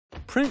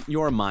Print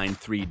Your Mind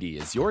 3D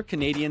is your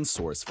Canadian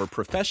source for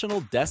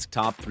professional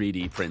desktop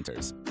 3D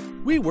printers.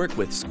 We work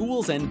with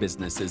schools and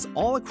businesses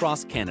all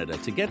across Canada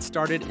to get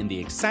started in the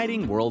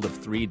exciting world of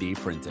 3D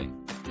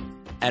printing.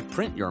 At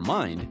Print Your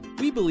Mind,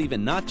 we believe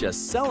in not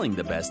just selling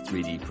the best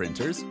 3D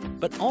printers,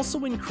 but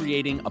also in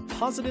creating a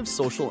positive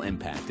social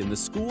impact in the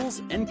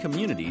schools and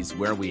communities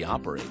where we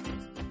operate.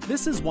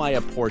 This is why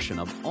a portion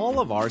of all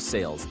of our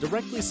sales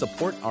directly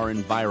support our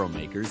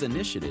Enviromakers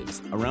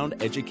initiatives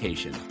around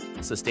education,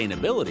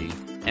 sustainability,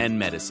 and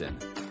medicine.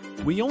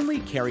 We only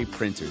carry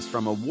printers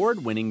from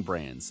award-winning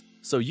brands,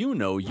 so you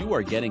know you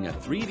are getting a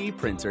 3D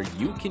printer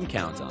you can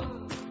count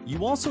on.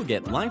 You also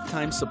get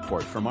lifetime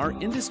support from our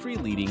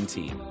industry-leading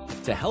team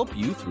to help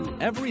you through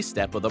every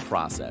step of the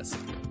process.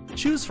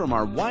 Choose from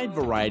our wide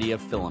variety of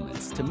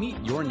filaments to meet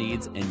your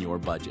needs and your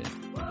budget.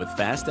 With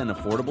fast and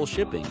affordable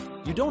shipping,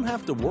 you don't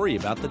have to worry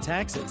about the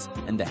taxes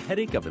and the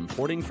headache of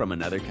importing from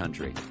another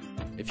country.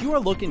 If you are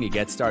looking to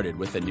get started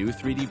with a new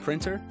 3D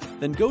printer,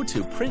 then go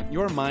to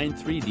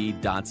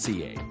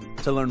printyourmind3d.ca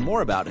to learn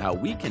more about how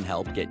we can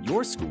help get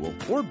your school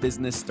or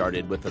business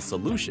started with a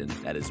solution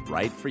that is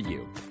right for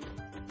you.